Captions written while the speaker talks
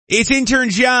It's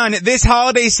intern John. This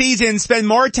holiday season, spend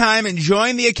more time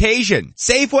enjoying the occasion.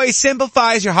 Safeway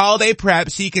simplifies your holiday prep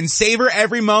so you can savor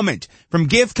every moment. From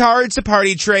gift cards to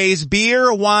party trays,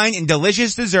 beer, wine, and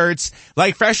delicious desserts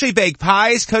like freshly baked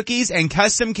pies, cookies, and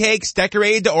custom cakes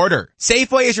decorated to order.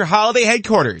 Safeway is your holiday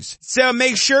headquarters. So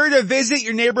make sure to visit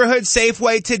your neighborhood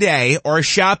Safeway today or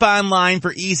shop online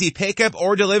for easy pickup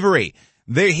or delivery.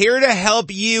 They're here to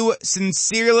help you.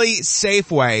 Sincerely,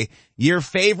 Safeway, your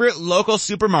favorite local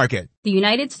supermarket. The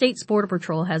United States Border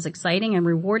Patrol has exciting and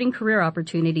rewarding career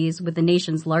opportunities with the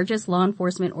nation's largest law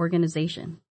enforcement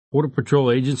organization. Border Patrol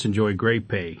agents enjoy great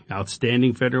pay,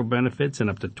 outstanding federal benefits, and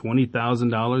up to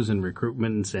 $20,000 in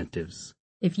recruitment incentives.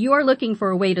 If you are looking for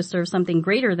a way to serve something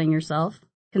greater than yourself,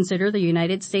 consider the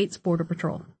United States Border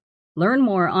Patrol. Learn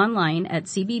more online at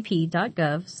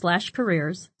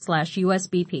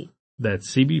cbp.gov/careers/USBP.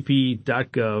 That's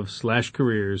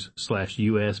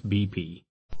cbp.gov/careers/USBP.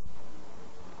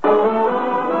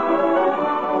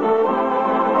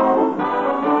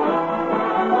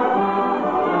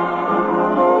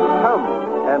 Come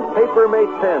and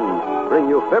Paper-Mate Pens bring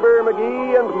you Fibber,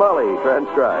 MCGee, and Molly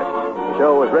transcribed. The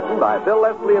show was written by Phil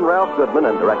Leslie and Ralph Goodman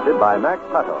and directed by Max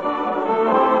Hutto.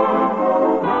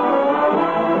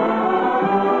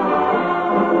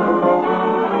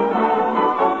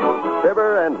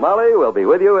 Fibber and Molly will be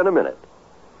with you in a minute.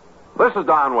 This is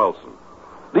Don Wilson.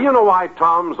 Do you know why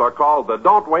Tums are called the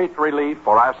Don't Wait relief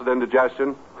for acid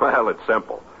indigestion? Well, it's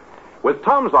simple. With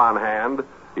Tums on hand,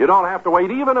 you don't have to wait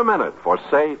even a minute for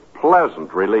safe,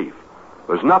 pleasant relief.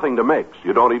 There's nothing to mix.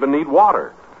 You don't even need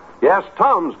water. Yes,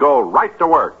 Tums go right to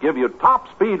work, give you top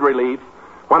speed relief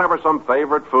whenever some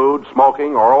favorite food,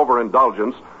 smoking, or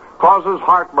overindulgence causes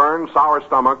heartburn, sour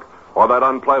stomach, or that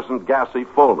unpleasant gassy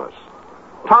fullness.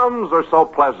 Tums are so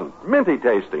pleasant, minty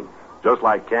tasting, just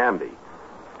like candy.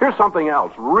 Here's something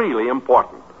else really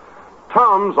important.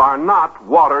 Tums are not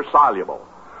water soluble,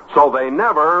 so they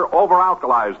never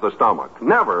over-alkalize the stomach,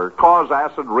 never cause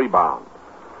acid rebound.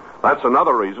 That's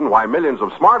another reason why millions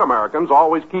of smart Americans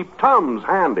always keep Tums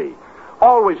handy.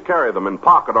 Always carry them in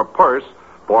pocket or purse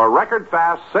for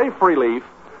record-fast, safe relief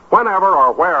whenever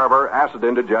or wherever acid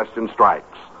indigestion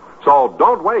strikes. So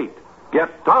don't wait.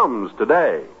 Get Tums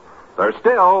today. They're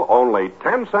still only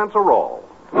 10 cents a roll.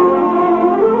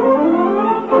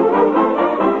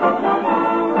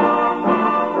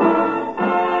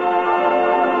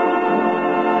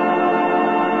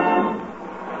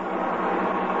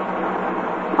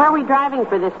 Where are we driving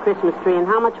for this Christmas tree, and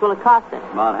how much will it cost us?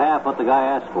 About half what the guy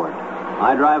asked for it.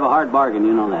 I drive a hard bargain,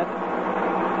 you know that.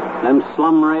 Them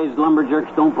slum-raised lumberjacks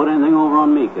don't put anything over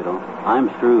on me, kiddo. I'm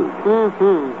through.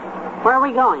 Mm-hmm. Where are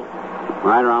we going?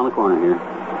 Right around the corner here.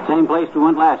 Same place we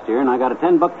went last year, and I got a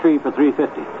 $10 tree for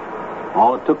 $3.50.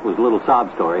 All it took was a little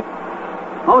sob story.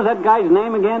 What was that guy's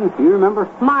name again? You remember?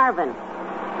 Marvin.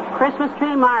 Christmas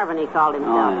tree Marvin, he called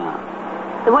himself. Oh, yeah.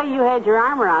 The way you had your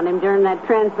arm around him during that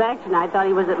transaction, I thought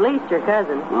he was at least your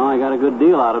cousin. Well, I got a good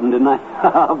deal out of him, didn't I?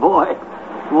 Boy,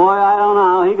 I don't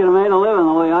know. He could have made a living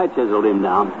the way I chiseled him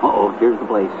down. Uh-oh, here's the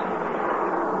place.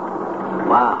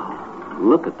 Wow.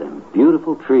 Look at them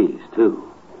beautiful trees, too.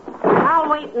 I'll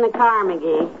wait in the car,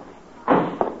 McGee.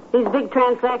 These big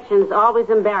transactions always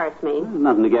embarrass me. There's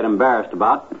nothing to get embarrassed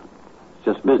about. It's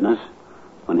just business.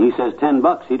 When he says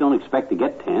 $10, he don't expect to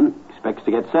get 10. He expects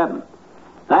to get 7.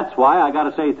 That's why I got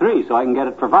to say 3 so I can get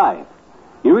it for 5.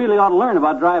 You really ought to learn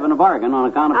about driving a bargain on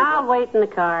account of... I'll wait in the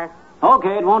car.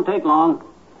 Okay, it won't take long.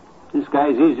 This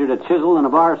guy's easier to chisel than a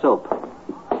bar of soap.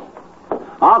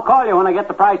 I'll call you when I get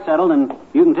the price settled, and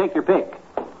you can take your pick.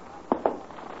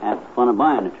 Have fun of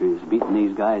buying the trees, beating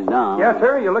these guys down. Yes,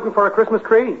 sir. You looking for a Christmas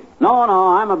tree? No,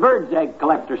 I'm a bird's egg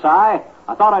collector, Si. I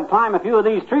thought I'd climb a few of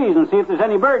these trees and see if there's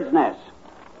any bird's nests.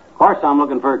 Of course I'm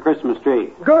looking for a Christmas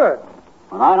tree. Good.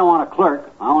 But I don't want a clerk.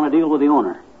 I want to deal with the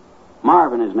owner.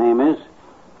 Marvin, his name is.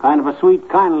 Kind of a sweet,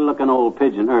 kindly-looking old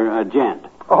pigeon, or gent.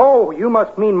 Oh, you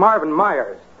must mean Marvin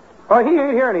Myers. Well, he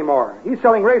ain't here anymore. He's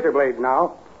selling razor blades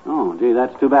now. Oh, gee,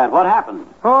 that's too bad. What happened?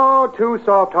 Oh, too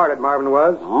soft-hearted, Marvin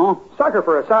was. Oh? Sucker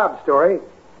for a sob story.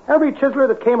 Every chiseler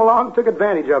that came along took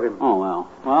advantage of him. Oh, well.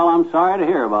 Well, I'm sorry to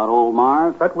hear about old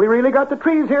Marv. But we really got the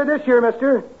trees here this year,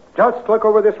 mister. Just look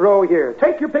over this row here.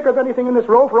 Take your pick of anything in this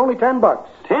row for only $10.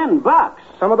 $10?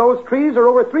 Some of those trees are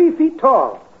over 3 feet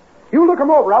tall. You look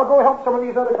them over. I'll go help some of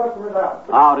these other customers out.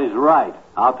 Out is right.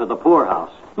 Out to the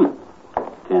poorhouse.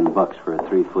 $10 for a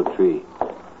 3-foot tree.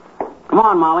 Come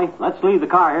on, Molly. Let's leave the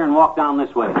car here and walk down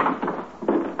this way.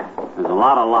 There's a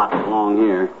lot of lots along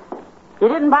here. You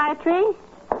didn't buy a tree?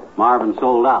 Marvin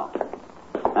sold out.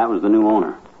 That was the new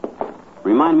owner.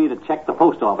 Remind me to check the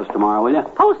post office tomorrow, will you?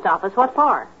 Post office? What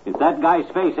for? If that guy's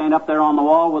face ain't up there on the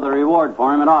wall with a reward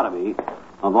for him, it ought to be.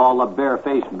 Of all the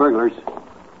bare-faced burglars.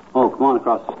 Oh, come on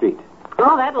across the street.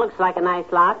 Oh, that looks like a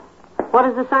nice lot. What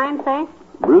does the sign say?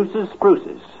 Bruce's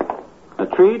Spruces. A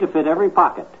tree to fit every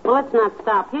pocket. Well, let's not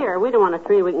stop here. We don't want a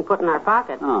tree we can put in our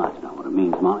pocket. Oh, that's not what it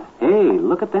means, Molly. Hey,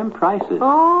 look at them prices.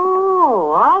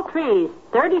 Oh, all trees.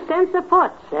 30 cents a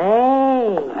foot.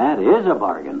 Say. That is a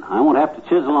bargain. I won't have to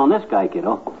chisel on this guy,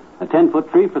 kiddo. A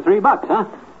 10-foot tree for $3, huh?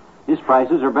 His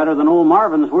prices are better than old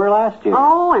Marvin's were last year.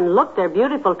 Oh, and look, they're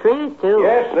beautiful trees, too.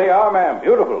 Yes, they are, ma'am.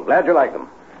 Beautiful. Glad you like them.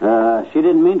 She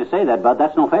didn't mean to say that, Bud.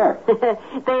 That's no fair.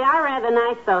 They are rather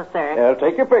nice, though, sir.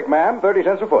 Take your pick, ma'am. 30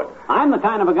 cents a foot. I'm the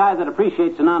kind of a guy that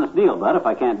appreciates an honest deal, Bud, if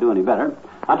I can't do any better.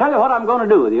 I'll tell you what I'm going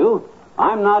to do with you.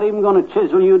 I'm not even going to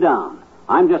chisel you down.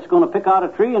 I'm just going to pick out a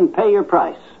tree and pay your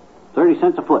price. 30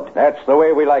 cents a foot. That's the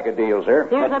way we like a deal, sir.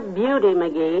 Here's a beauty,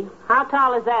 McGee. How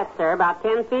tall is that, sir? About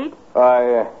 10 feet?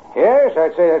 Yes,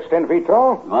 I'd say that's 10 feet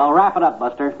tall. Well, wrap it up,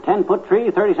 Buster. 10-foot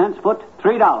tree, 30 cents a foot,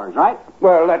 $3, right?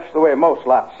 Well, that's the way most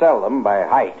lots sell them, by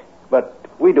height. But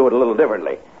we do it a little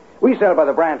differently. We sell by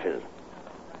the branches.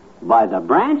 By the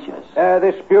branches?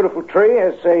 This beautiful tree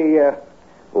has, say,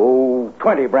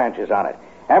 20 branches on it.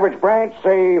 Average branch,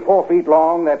 say, 4 feet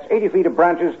long. That's 80 feet of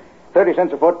branches. 30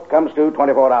 cents a foot comes to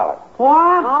 $24.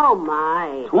 What? Oh,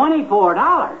 my.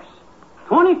 $24?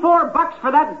 $24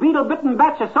 for that beetle-bitten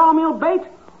batch of sawmill bait?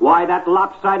 Why, that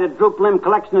lopsided droop-limb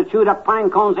collection of chewed-up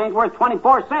pine cones ain't worth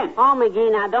 24 cents. Oh,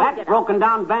 McGee, now don't That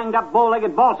broken-down, banged-up,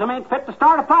 bow-legged balsam ain't fit to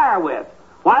start a fire with.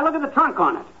 Why, look at the trunk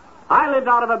on it. I lived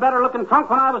out of a better-looking trunk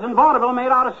when I was in vaudeville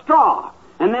made out of straw.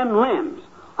 And them limbs.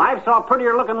 I've saw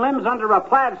prettier-looking limbs under a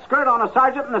plaid skirt on a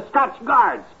sergeant in the Scotch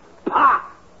Guards. Pah!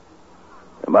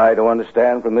 Am I to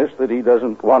understand from this that he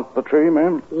doesn't want the tree,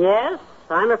 ma'am? Yes,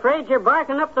 I'm afraid you're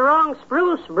barking up the wrong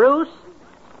spruce, Bruce.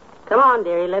 Come on,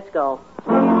 dearie, let's go.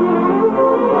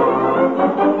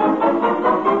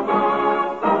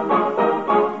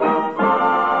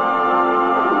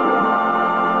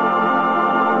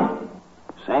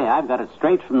 Say, I've got it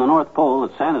straight from the North Pole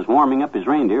that Santa's warming up his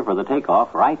reindeer for the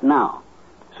takeoff right now.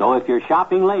 So if you're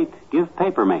shopping late, give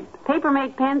Papermate.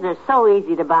 Papermate pens are so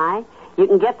easy to buy. You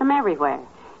can get them everywhere.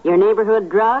 Your neighborhood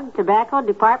drug, tobacco,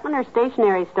 department, or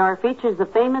stationery store features the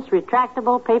famous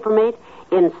retractable Papermate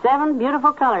in 7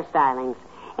 beautiful color stylings.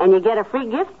 And you get a free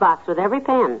gift box with every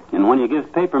pen. And when you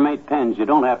give Papermate pens, you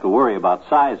don't have to worry about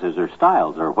sizes or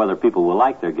styles or whether people will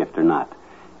like their gift or not.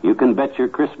 You can bet your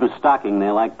Christmas stocking they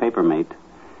like Papermate.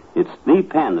 It's the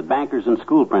pen that bankers and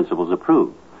school principals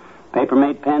approve.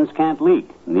 Papermate pens can't leak,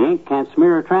 and the ink can't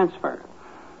smear or transfer.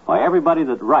 Why, everybody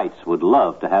that writes would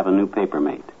love to have a new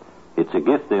Papermate. It's a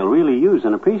gift they'll really use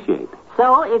and appreciate.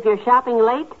 So, if you're shopping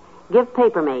late, give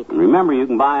Papermate. And remember, you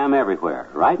can buy them everywhere,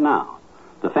 right now.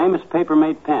 The famous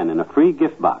Papermate pen in a free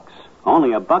gift box. Only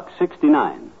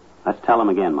 $1.69. Let's tell them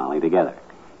again, Molly, together.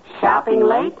 Shopping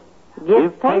late?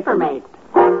 Give Papermate.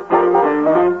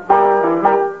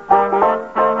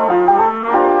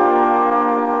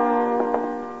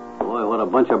 Boy, what a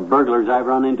bunch of burglars I've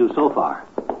run into so far.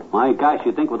 My gosh,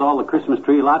 you'd think with all the Christmas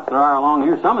tree lots there are along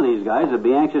here, some of these guys would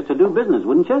be anxious to do business,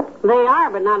 wouldn't you? They are,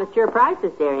 but not at your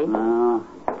prices, dearie. No.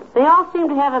 They all seem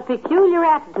to have a peculiar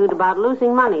attitude about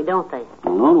losing money, don't they?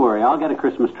 Well, don't worry. I'll get a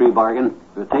Christmas tree bargain.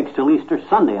 If it takes till Easter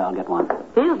Sunday, I'll get one.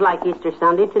 Feels like Easter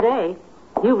Sunday today.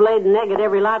 You've laid an egg at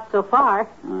every lot so far.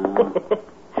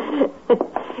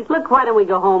 Look, why don't we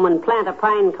go home and plant a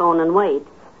pine cone and wait?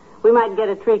 We might get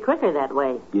a tree quicker that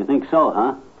way. You think so,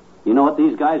 huh? You know what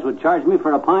these guys would charge me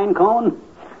for a pine cone?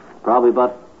 Probably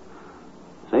about...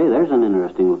 Say, there's an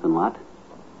interesting-looking lot.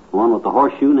 The one with the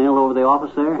horseshoe nailed over the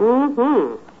office there?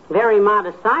 Mm-hmm. Very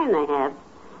modest sign they have.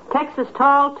 Texas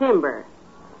tall timber.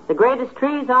 The greatest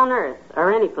trees on earth,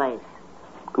 or any place.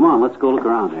 Come on, let's go look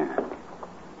around here.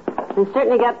 We've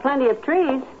certainly got plenty of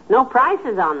trees. No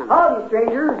prices on them. Howdy,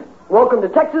 strangers. Welcome to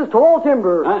Texas Tall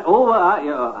Timber.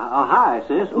 Hi,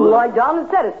 sis. Lie down and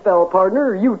set it, spell,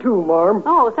 partner. You too, marm.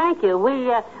 Oh, thank you.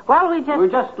 We're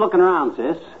just looking around,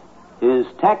 sis. Is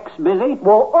Tex busy?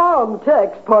 Well, I'm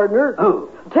Tex, partner. Who?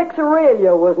 Tex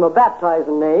Aurelia was my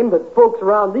baptizing name, but folks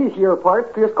around these here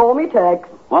parts just call me Tex.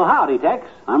 Well, howdy, Tex.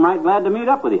 I'm right glad to meet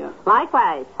up with you.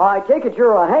 Likewise. I take it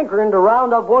you're a hankering to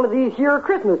round up one of these here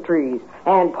Christmas trees.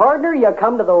 And, partner, you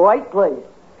come to the right place.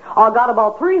 I got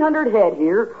about 300 head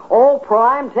here, all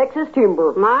prime Texas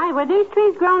timber. My, were these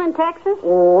trees grown in Texas?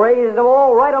 Raised them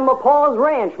all right on my pa's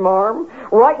ranch, marm.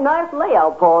 Right nice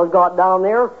layout pa's got down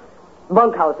there.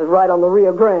 Bunkhouse is right on the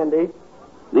Rio Grande.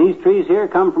 These trees here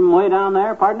come from way down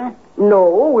there, partner?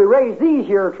 No, we raised these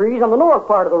here trees on the north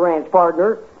part of the ranch,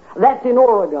 partner. That's in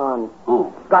Oregon.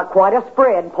 Oh. Got quite a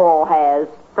spread, Paul has.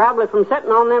 Probably from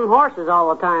sitting on them horses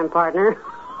all the time, partner.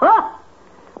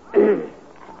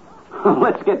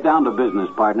 Let's get down to business,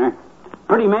 partner.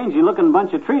 Pretty mangy-looking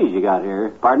bunch of trees you got here,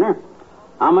 partner.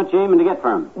 How much you aiming to get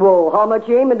for 'em? Well, how much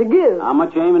you aiming to give? How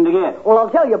much you aiming to get? Well, I'll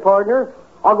tell you, partner.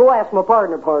 I'll go ask my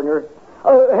partner.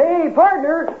 Hey,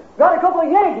 partner, got a couple of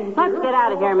Yankees Let's here. get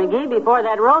out of here, McGee, before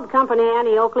that road company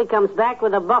Annie Oakley comes back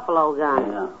with a buffalo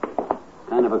gun. Yeah.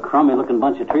 Kind of a crummy-looking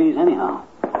bunch of trees, anyhow.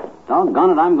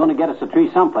 Doggone it, I'm going to get us a tree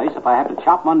someplace if I have to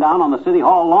chop one down on the city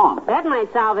hall lawn. That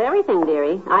might solve everything,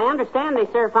 dearie. I understand they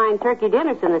serve fine turkey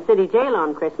dinners in the city jail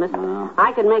on Christmas.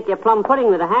 I could make you plum pudding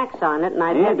with a hacksaw in it, and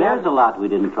I'd Hey, have there's a lot we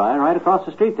didn't try right across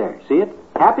the street there. See it?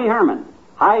 Happy Herman.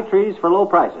 High trees for low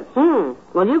prices.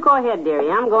 Well, you go ahead, dearie.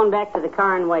 I'm going back to the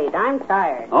car and wait. I'm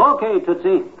tired. Okay,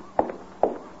 Tootsie.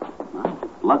 Well,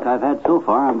 luck I've had so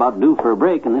far, I'm about due for a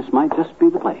break, and this might just be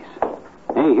the place.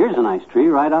 Hey, here's a nice tree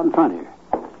right out in front here.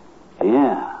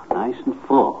 Yeah, nice and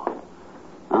full.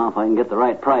 Now, if I can get the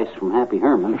right price from Happy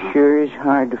Herman. It sure is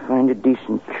hard to find a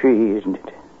decent tree, isn't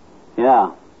it?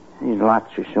 Yeah. These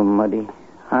lots are so muddy.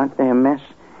 Aren't they a mess?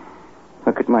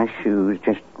 Look at my shoes,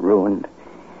 just ruined.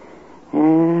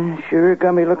 Yeah, sure a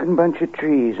gummy-looking bunch of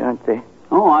trees, aren't they?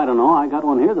 Oh, I don't know. I got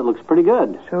one here that looks pretty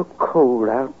good. So cold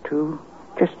out, too.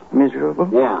 Just miserable.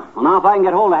 Yeah. Well, now, if I can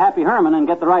get hold of Happy Herman and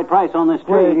get the right price on this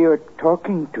tree... Well, you're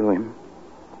talking to him.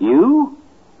 You?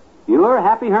 You're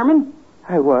Happy Herman?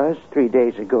 I was 3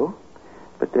 days ago.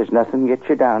 But there's nothing gets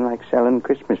you down like selling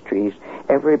Christmas trees.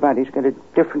 Everybody's got a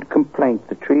different complaint.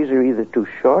 The trees are either too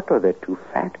short, or they're too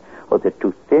fat, or they're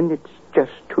too thin. It's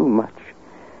just too much.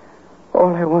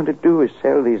 All I want to do is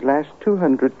sell these last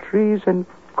 200 trees and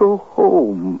go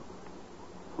home.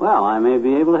 Well, I may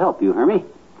be able to help you, Hermie.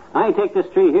 I take this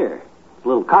tree here. It's a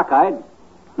little cockeyed.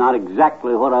 Not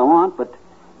exactly what I want, but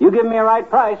you give me a right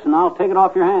price, and I'll take it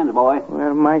off your hands, boy.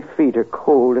 Well, my feet are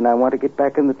cold, and I want to get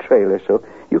back in the trailer, so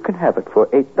you can have it for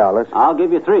 $8. I'll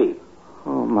give you $3.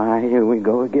 Oh, my, here we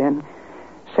go again.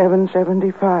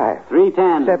 $7.75.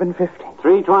 $3.10. $7.50.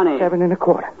 $3.20. $7 and a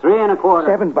quarter. $3 and a quarter.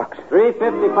 $7.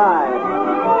 $3.55.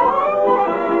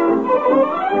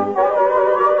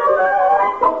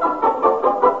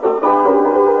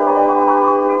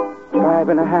 $5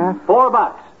 and a half.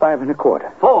 $4. $5 and a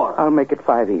quarter. $4. I'll make it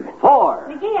 5 even. $4.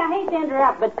 McGee, I hate to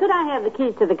interrupt, but could I have the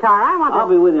keys to the car? I want to... I'll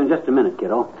be with you in just a minute,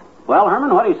 kiddo. Well,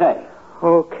 Herman, what do you say?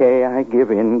 Okay, I give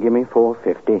in. Give me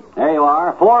 $4.50. There you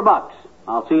are. $4.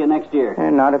 I'll see you next year.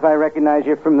 And not if I recognize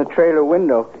you from the trailer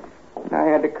window. I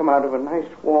had to come out of a nice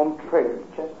warm trailer.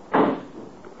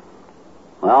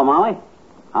 Well, Molly,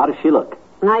 how does she look?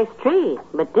 Nice tree,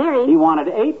 but dearie... He wanted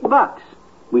 $8.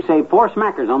 We saved 4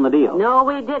 smackers on the deal. No,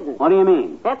 we didn't. What do you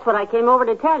mean? That's what I came over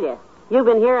to tell you. You've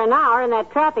been here an hour, and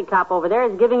that traffic cop over there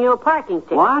is giving you a parking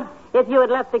ticket. What? If you had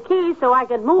left the keys so I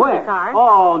could move Where? the car...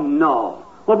 Oh, no.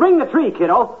 Well, bring the tree,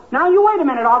 kiddo. Now, you wait a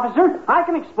minute, officer. I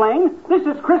can explain. This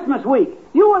is Christmas week.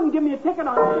 You wouldn't give me a ticket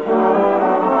on...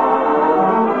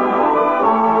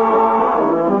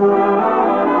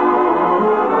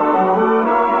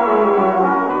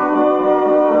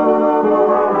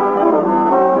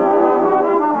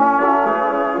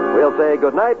 We'll say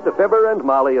goodnight to Fibber and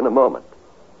Molly in a moment.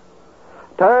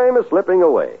 Time is slipping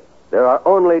away. There are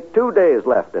only 2 days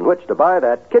left in which to buy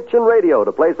that kitchen radio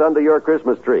to place under your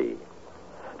Christmas tree.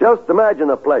 Just imagine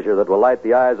the pleasure that will light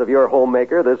the eyes of your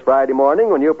homemaker this Friday morning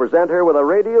when you present her with a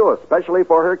radio especially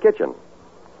for her kitchen.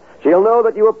 She'll know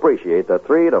that you appreciate the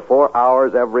 3 to 4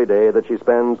 hours every day that she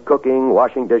spends cooking,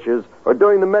 washing dishes, or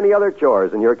doing the many other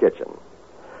chores in your kitchen.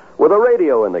 With a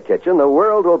radio in the kitchen, the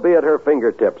world will be at her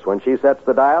fingertips when she sets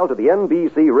the dial to the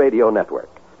NBC radio network.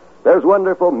 There's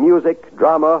wonderful music,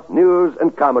 drama, news,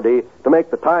 and comedy to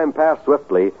make the time pass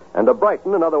swiftly and to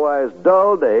brighten an otherwise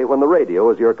dull day when the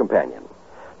radio is your companion.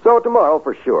 So tomorrow,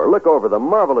 for sure, look over the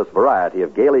marvelous variety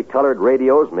of gaily colored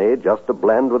radios made just to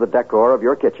blend with the decor of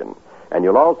your kitchen. And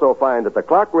you'll also find that the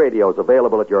clock radios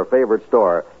available at your favorite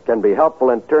store can be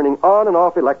helpful in turning on and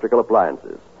off electrical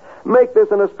appliances. Make this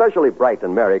an especially bright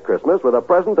and merry Christmas with a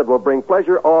present that will bring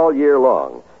pleasure all year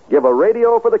long. Give a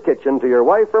radio for the kitchen to your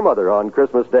wife or mother on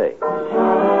Christmas Day.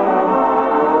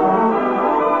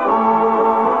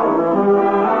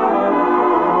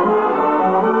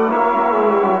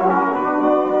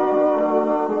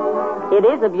 It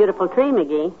is a beautiful tree,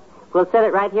 McGee. We'll set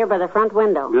it right here by the front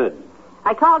window. Good.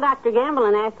 I called Dr. Gamble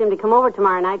and asked him to come over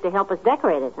tomorrow night to help us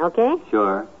decorate it, okay?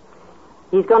 Sure.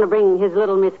 He's going to bring his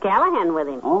little Miss Callahan with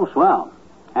him. Oh, swell.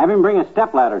 Have him bring a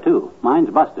stepladder, too. Mine's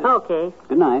busted. Okay.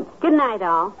 Good night. Good night,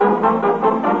 all.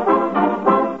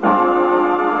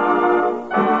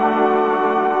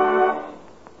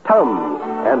 Tums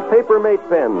and Papermate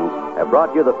pens have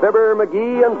brought you the Fibber,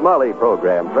 MCGee, and Molly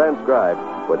program transcribed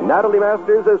with Natalie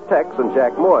Masters as Tex and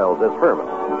Jack Moyles as Herman.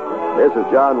 This is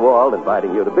John Wald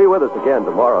inviting you to be with us again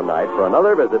tomorrow night for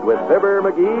another visit with Fibber,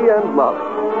 MCGee, and Molly.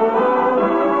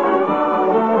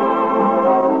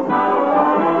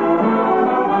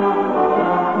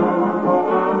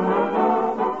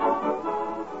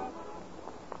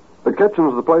 The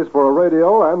Kitchen's the place for a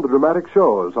radio and the dramatic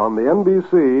shows on the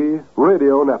NBC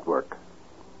Radio Network.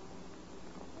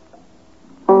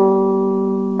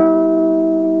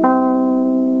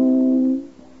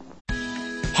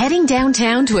 Heading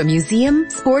downtown to a museum,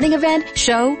 sporting event,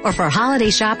 show, or for holiday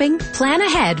shopping? Plan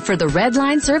ahead for the Red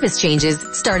Line service changes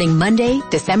starting Monday,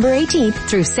 December 18th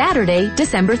through Saturday,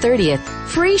 December 30th.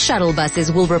 Free shuttle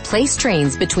buses will replace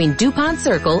trains between DuPont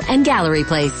Circle and Gallery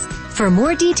Place. For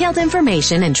more detailed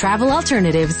information and travel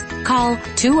alternatives, call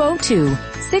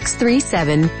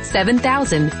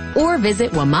 202-637-7000 or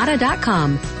visit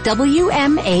WMATA.com,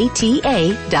 WMATA.com.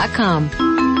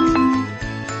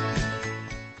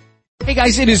 Hey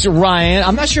guys, it is Ryan.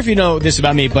 I'm not sure if you know this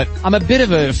about me, but I'm a bit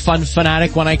of a fun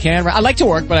fanatic when I can. I like to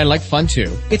work, but I like fun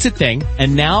too. It's a thing.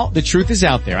 And now the truth is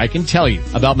out there. I can tell you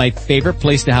about my favorite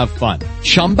place to have fun.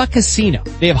 Chumba Casino.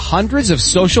 They have hundreds of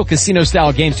social casino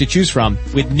style games to choose from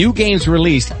with new games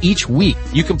released each week.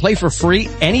 You can play for free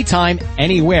anytime,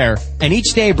 anywhere. And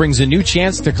each day brings a new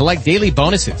chance to collect daily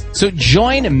bonuses. So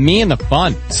join me in the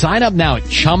fun. Sign up now at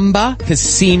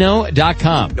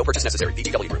ChumbaCasino.com. No purchase necessary.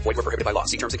 VGW Group. Void where prohibited by law.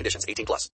 See terms and conditions. 18+.